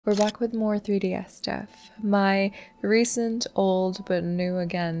We're back with more 3DS stuff. My recent, old, but new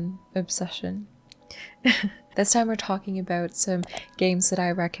again obsession. This time we're talking about some games that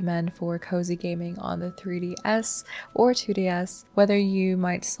I recommend for cozy gaming on the 3DS or 2DS, whether you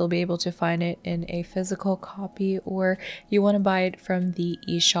might still be able to find it in a physical copy or you want to buy it from the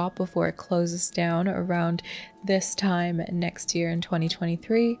eShop before it closes down around this time next year in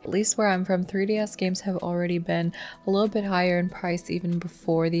 2023. At least where I'm from, 3DS games have already been a little bit higher in price even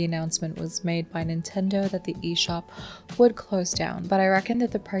before the announcement was made by Nintendo that the eShop would close down. But I reckon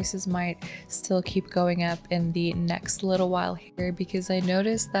that the prices might still keep going up in the next little while here, because I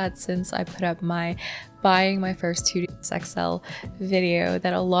noticed that since I put up my buying my first 2DS XL video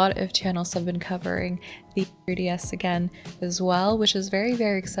that a lot of channels have been covering the 3DS again as well, which is very,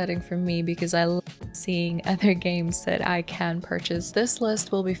 very exciting for me because I love seeing other games that I can purchase. This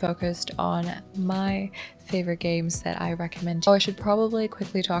list will be focused on my favorite games that I recommend. Oh, I should probably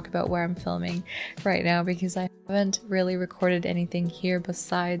quickly talk about where I'm filming right now because I haven't really recorded anything here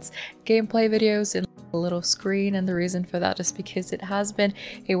besides gameplay videos in a little screen, and the reason for that is because it has been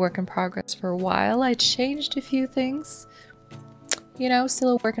a work in progress for a while. I changed a few things, you know, still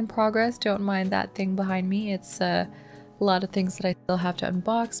a work in progress. Don't mind that thing behind me. It's a lot of things that I still have to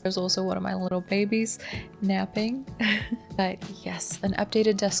unbox. There's also one of my little babies napping. But yes, an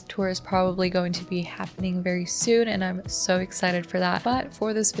updated desk tour is probably going to be happening very soon and I'm so excited for that. But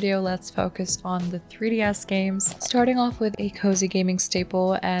for this video, let's focus on the 3DS games. Starting off with a cozy gaming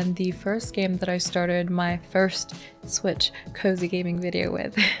staple and the first game that I started my first Switch cozy gaming video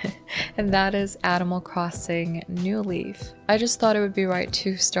with, and that is Animal Crossing New Leaf. I just thought it would be right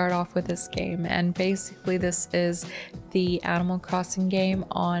to start off with this game, and basically this is the Animal Crossing game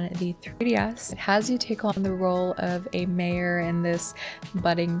on the 3DS. It has you take on the role of a mayor in this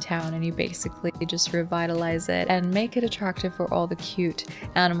budding town, and you basically just revitalize it and make it attractive for all the cute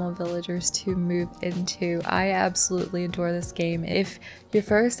animal villagers to move into. I absolutely adore this game. If your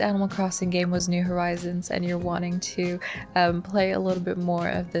first Animal Crossing game was New Horizons and you're wanting to play a little bit more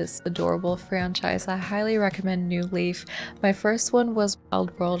of this adorable franchise, I highly recommend New Leaf. My first one was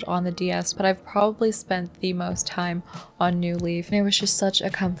Wild World on the DS, but I've probably spent the most time on New Leaf, and it was just such a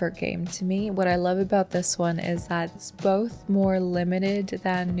comfort game to me. What I love about this one is that it's both more limited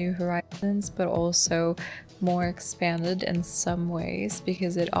than New Horizons, but also more expanded in some ways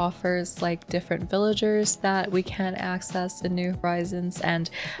because it offers like different villagers that we can access in New Horizons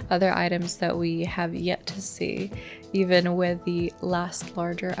and other items that we have yet to see, even with the last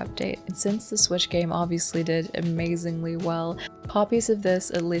larger update. And since the Switch game obviously did amazingly well, copies of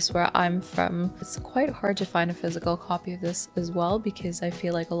this, at least where I'm from, it's quite hard to find a physical copy of this as well because I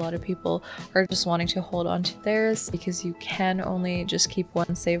feel like a lot of people are just wanting to hold on to theirs because you can only just keep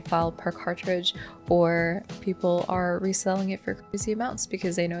one save file per cartridge, or people are reselling it for crazy amounts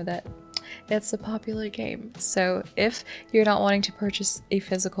because they know that it's a popular game. So if you're not wanting to purchase a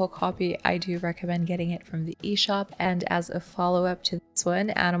physical copy, I do recommend getting it from the eShop. And as a follow-up to this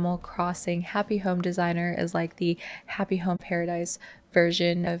one, Animal Crossing Happy Home Designer is like the Happy Home Paradise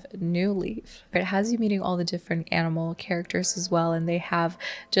version of New Leaf. It has you meeting all the different animal characters as well, and they have,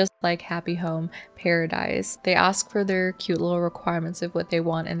 just like Happy Home Paradise, they ask for their cute little requirements of what they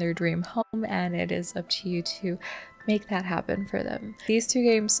want in their dream home, and it is up to you to make that happen for them. These two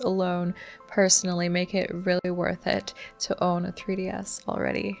games alone personally make it really worth it to own a 3DS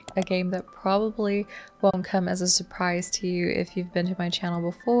already. A game that probably won't come as a surprise to you if you've been to my channel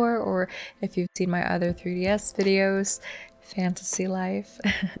before or if you've seen my other 3DS videos. Fantasy Life.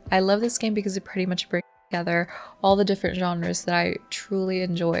 I love this game because it pretty much brings together all the different genres that I truly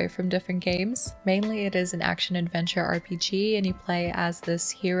enjoy from different games. Mainly it is an action-adventure RPG, and you play as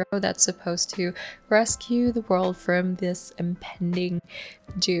this hero that's supposed to rescue the world from this impending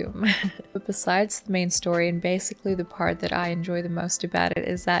doom. But besides the main story, and basically the part that I enjoy the most about it,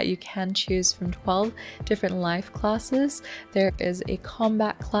 is that you can choose from 12 different life classes. There is a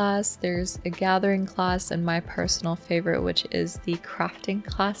combat class, there's a gathering class, and my personal favorite, which is the crafting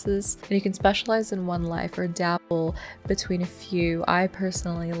classes. And you can specialize in one life or dabble between a few. I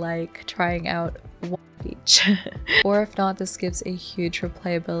personally like trying out one of each. Or if not, this gives a huge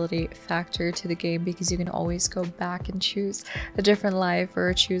replayability factor to the game because you can always go back and choose a different life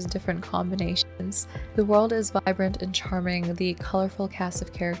or choose different combinations. The world is vibrant and charming. The colorful cast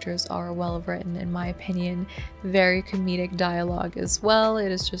of characters are well written in my opinion. Very comedic dialogue as well.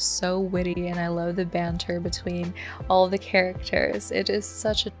 It is just so witty, and I love the banter between all the characters. It is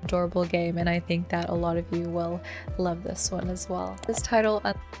such an adorable game, and I think that a lot of you will love this one as well. This title,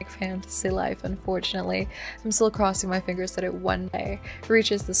 unlike Fantasy Life, unfortunately unfortunately, I'm still crossing my fingers that it one day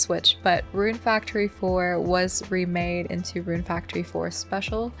reaches the Switch. But Rune Factory 4 was remade into Rune Factory 4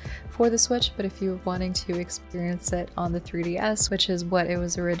 Special for the Switch, but if you're wanting to experience it on the 3DS, which is what it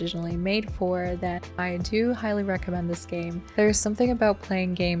was originally made for, then I do highly recommend this game. There's something about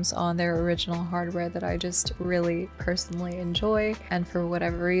playing games on their original hardware that I just really personally enjoy, and for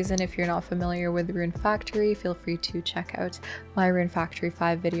whatever reason, if you're not familiar with Rune Factory, feel free to check out my Rune Factory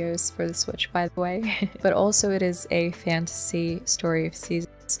 5 videos for the Switch, by the way. But also it is a fantasy story of seasons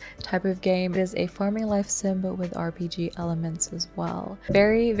type of game. It is a farming life sim but with RPG elements as well.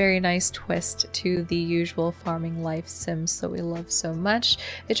 Very nice twist to the usual farming life sims that we love so much.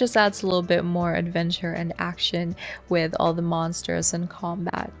 It just adds a little bit more adventure and action with all the monsters and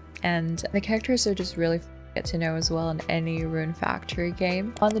combat, and the characters are just really get to know as well in any Rune Factory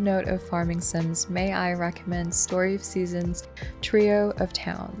game. On the note of farming sims, may I recommend Story of Seasons Trio of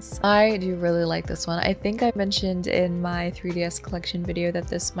Towns. I do really like this one. I think I mentioned in my 3DS collection video that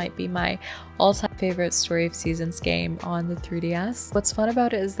this might be my all-time favorite Story of Seasons game on the 3DS. What's fun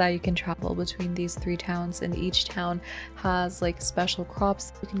about it is that you can travel between these 3 towns, and each town has like special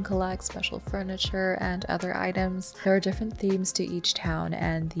crops you can collect, special furniture and other items. There are different themes to each town,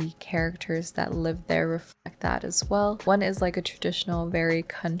 and the characters that live there reflect that as well. One is like a traditional, very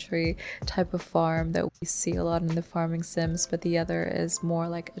country type of farm that we see a lot in the farming sims, but the other is more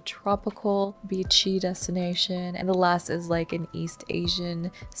like a tropical, beachy destination, and the last is like an East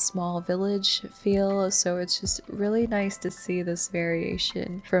Asian small village feel. So it's just really nice to see this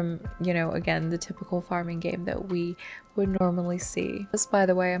variation from, you know, again, the typical farming game that we would normally see. This, by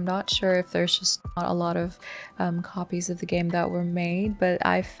the way, I'm not sure if there's just not a lot of copies of the game that were made, but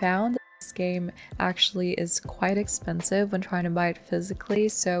I found this game actually is quite expensive when trying to buy it physically,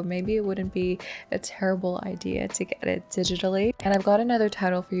 so maybe it wouldn't be a terrible idea to get it digitally. And I've got another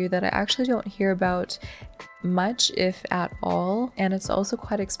title for you that I actually don't hear about much, if at all, and it's also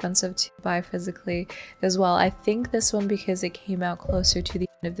quite expensive to buy physically as well. I think this one because it came out closer to the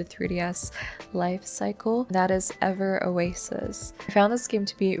end of the 3DS life cycle. That is Ever Oasis. I found this game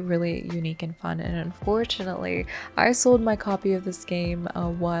to be really unique and fun, and unfortunately I sold my copy of this game a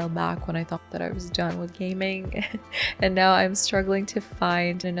while back when I thought that I was done with gaming and now I'm struggling to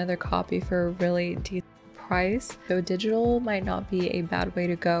find another copy for a really decent price, so digital might not be a bad way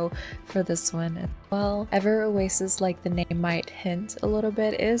to go for this one as well. Ever Oasis, like the name might hint a little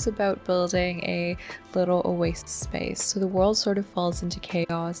bit, is about building a little oasis space. So the world sort of falls into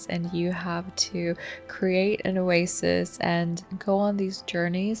chaos and you have to create an oasis and go on these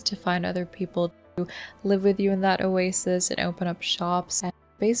journeys to find other people to live with you in that oasis and open up shops and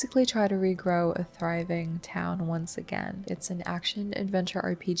basically try to regrow a thriving town once again. It's an action adventure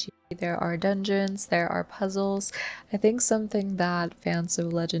RPG. There are dungeons, there are puzzles. I think something that fans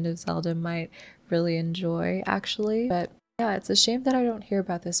of Legend of Zelda might really enjoy actually. But yeah, it's a shame that I don't hear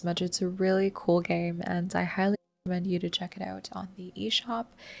about this much. It's a really cool game and I highly recommend you to check it out on the eShop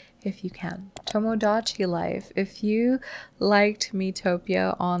if you can. Tomodachi Life. If you liked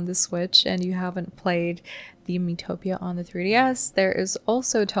Miitopia on the Switch and you haven't played the Miitopia on the 3DS, there is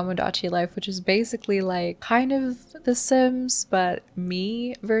also Tomodachi Life, which is basically like kind of The Sims but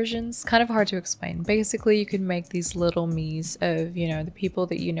me versions. Kind of hard to explain. Basically you can make these little me's of, you know, the people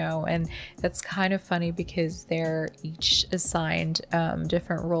that you know, and that's kind of funny because they're each assigned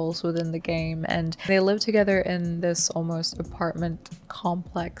different roles within the game and they live together in this almost apartment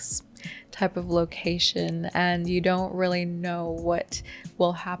complex type of location, and you don't really know what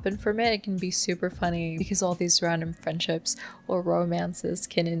will happen from it. It can be super funny because all these random friendships or romances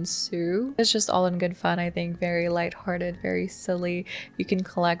can ensue. It's just all in good fun, I think. Very lighthearted, very silly. You can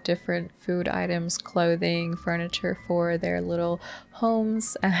collect different food items, clothing, furniture for their little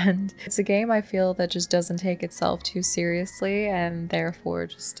homes, and it's a game I feel that just doesn't take itself too seriously and therefore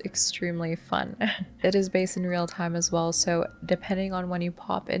just extremely fun. It is based in real time as well, so depending on when you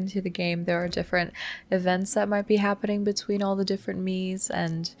pop into the game, there are different events that might be happening between all the different me's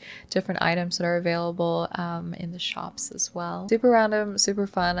and different items that are available in the shops as well. Super random, super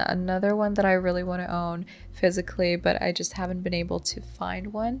fun. Another one that I really want to own physically, but I just haven't been able to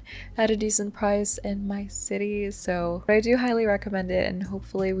find one at a decent price in my city, so I do highly recommend it and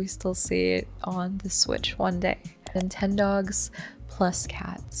hopefully we still see it on the Switch one day. Nintendogs plus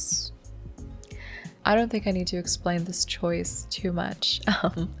cats. I don't think I need to explain this choice too much.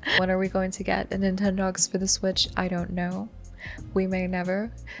 When are we going to get a Nintendogs for the Switch? I don't know. we may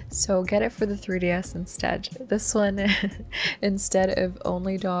never. So get it for the 3DS instead. This one, instead of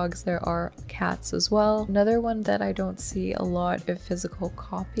only dogs, there are cats as well. Another one that I don't see a lot of physical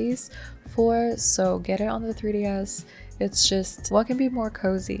copies for, so get it on the 3DS. It's just, what can be more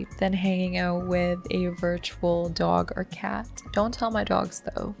cozy than hanging out with a virtual dog or cat? Don't tell my dogs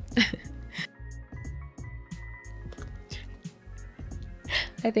though.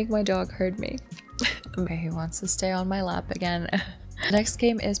 I think my dog heard me. Okay, he wants to stay on my lap again. Next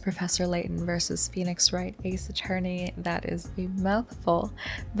game is Professor Layton versus Phoenix Wright Ace Attorney. That is a mouthful,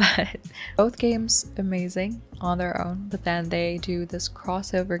 but both games amazing on their own, but then they do this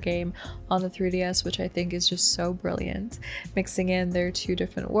crossover game on the 3DS, which I think is just so brilliant, mixing in their two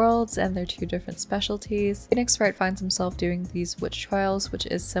different worlds and their two different specialties. Phoenix Wright finds himself doing these witch trials, which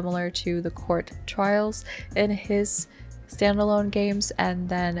is similar to the court trials in his standalone games, and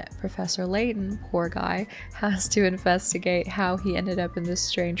then Professor Layton, poor guy, has to investigate how he ended up in this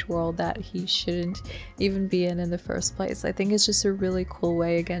strange world that he shouldn't even be in the first place. I think it's just a really cool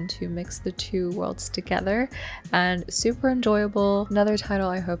way again to mix the two worlds together and super enjoyable. Another title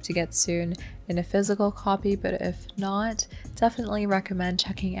I hope to get soon in a physical copy, but if not, definitely recommend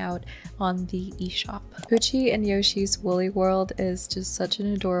checking out on the eShop. Poochy and Yoshi's Woolly World is just such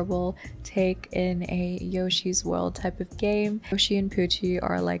an adorable take in a Yoshi's World type of game. Yoshi and Poochy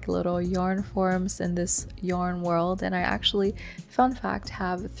are like little yarn forms in this yarn world, and I actually, fun fact,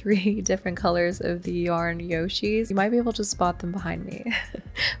 have 3 different colors of the yarn Yoshis. You might be able to spot them behind me.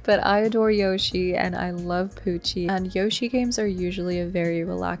 But I adore Yoshi and I love Poochy, and Yoshi games are usually a very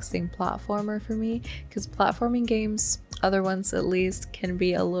relaxing platformer for me, because platforming games, other ones at least, can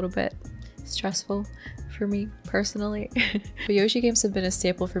be a little bit stressful for me personally. But Yoshi games have been a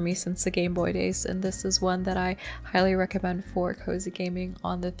staple for me since the Game Boy days, and this is one that I highly recommend for cozy gaming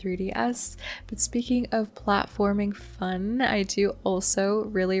on the 3DS. But speaking of platforming fun, I do also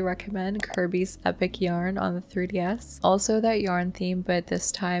really recommend Kirby's Epic Yarn on the 3DS. Also that yarn theme, but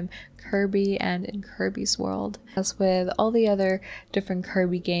this time Kirby and in Kirby's world. As with all the other different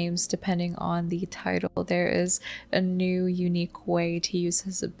Kirby games, depending on the title, there is a new unique way to use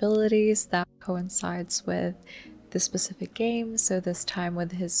his abilities that coincides with the specific game. So this time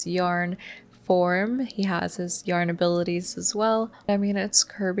with his yarn form, he has his yarn abilities as well. I mean, it's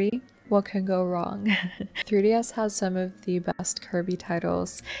Kirby. What can go wrong? 3DS has some of the best Kirby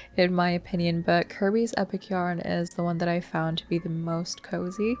titles in my opinion, but Kirby's Epic Yarn is the one that I found to be the most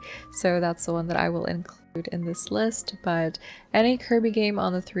cozy, so that's the one that I will include in this list. But any Kirby game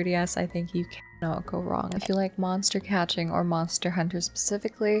on the 3DS, I think you cannot go wrong. If you like monster catching or Monster Hunter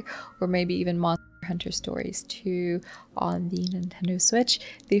specifically, or maybe even Monster Hunter Stories 2 on the Nintendo Switch,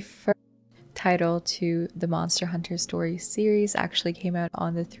 the first title to the Monster Hunter Stories series actually came out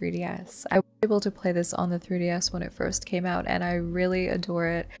on the 3DS. I was able to play this on the 3DS when it first came out, and I really adore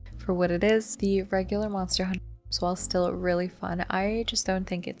it for what it is. The regular Monster Hunter, while still really fun, I just don't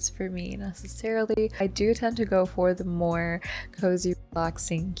think it's for me necessarily. I do tend to go for the more cozy,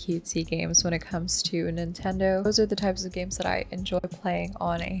 relaxing, cutesy games when it comes to Nintendo. Those are the types of games that I enjoy playing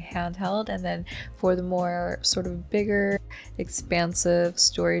on a handheld, and then for the more sort of bigger, expansive,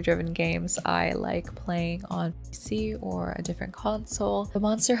 story-driven games, I like playing on PC or a different console. The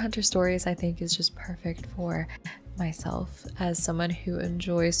Monster Hunter Stories, I think, is just perfect for myself as someone who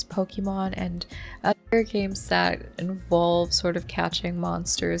enjoys Pokemon and other games that involve sort of catching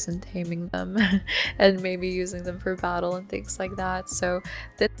monsters and taming them and maybe using them for battle and things like that. So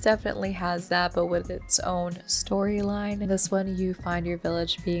this definitely has that, but with its own storyline. In this one, you find your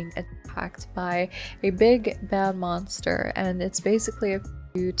village being attacked by a big bad monster, and it's basically a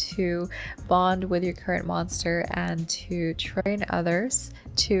you to bond with your current monster and to train others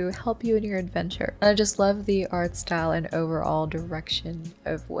to help you in your adventure. And I just love the art style and overall direction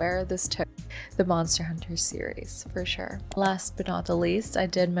of where this took the Monster Hunter series, for sure. Last but not the least, I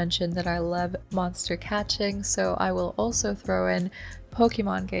did mention that I love monster catching, so I will also throw in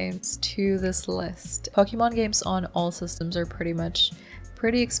Pokemon games to this list. Pokemon games on all systems are pretty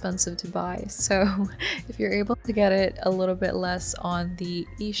expensive to buy, so if you're able to get it a little bit less on the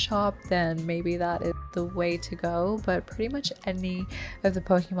eShop, then maybe that is the way to go. But pretty much any of the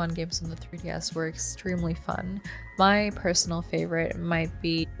Pokemon games on the 3DS were extremely fun. My personal favorite might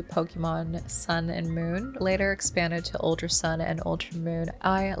be Pokemon Sun and Moon, later expanded to Ultra Sun and Ultra Moon.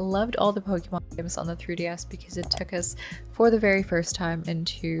 I loved all the Pokemon games on the 3DS because it took us for the very first time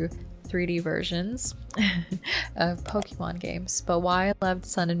into 3D versions of Pokemon games. But why I loved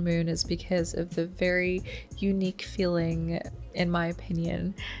Sun and Moon is because of the very unique feeling, in my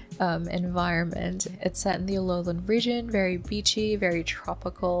opinion, environment. It's set in the Alolan region, very beachy, very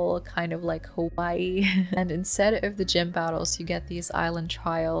tropical, kind of like Hawaii. And instead of the gym battles, you get these island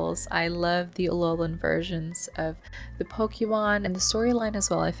trials. I love the Alolan versions of the Pokemon, and the storyline as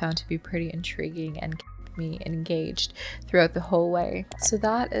well I found to be pretty intriguing and kept me engaged throughout the whole way. So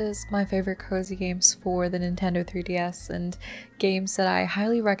that is my favorite cozy games for the Nintendo 3DS, and games that I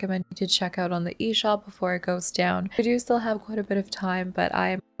highly recommend you to check out on the eShop before it goes down. I do still have quite a bit of time, but I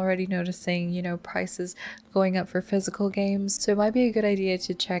am already noticing, you know, prices going up for physical games, so it might be a good idea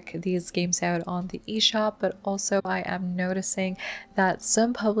to check these games out on the eShop. But also I am noticing that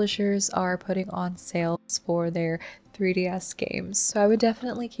some publishers are putting on sales for their 3DS games, so I would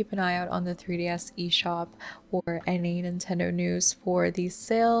definitely keep an eye out on the 3DS eShop or any Nintendo news for these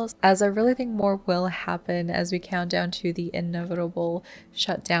sales, as I really think more will happen as we count down to the inevitable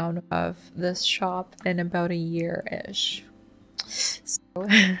shutdown of this shop in about a year-ish. So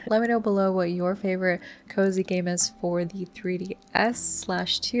let me know below what your favorite cozy game is for the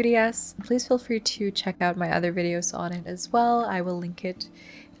 3DS/2DS. Please feel free to check out my other videos on it as well. I will link it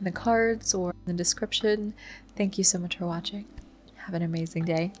in the cards or in the description. Thank you so much for watching. Have an amazing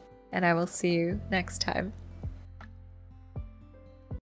day, and I will see you next time.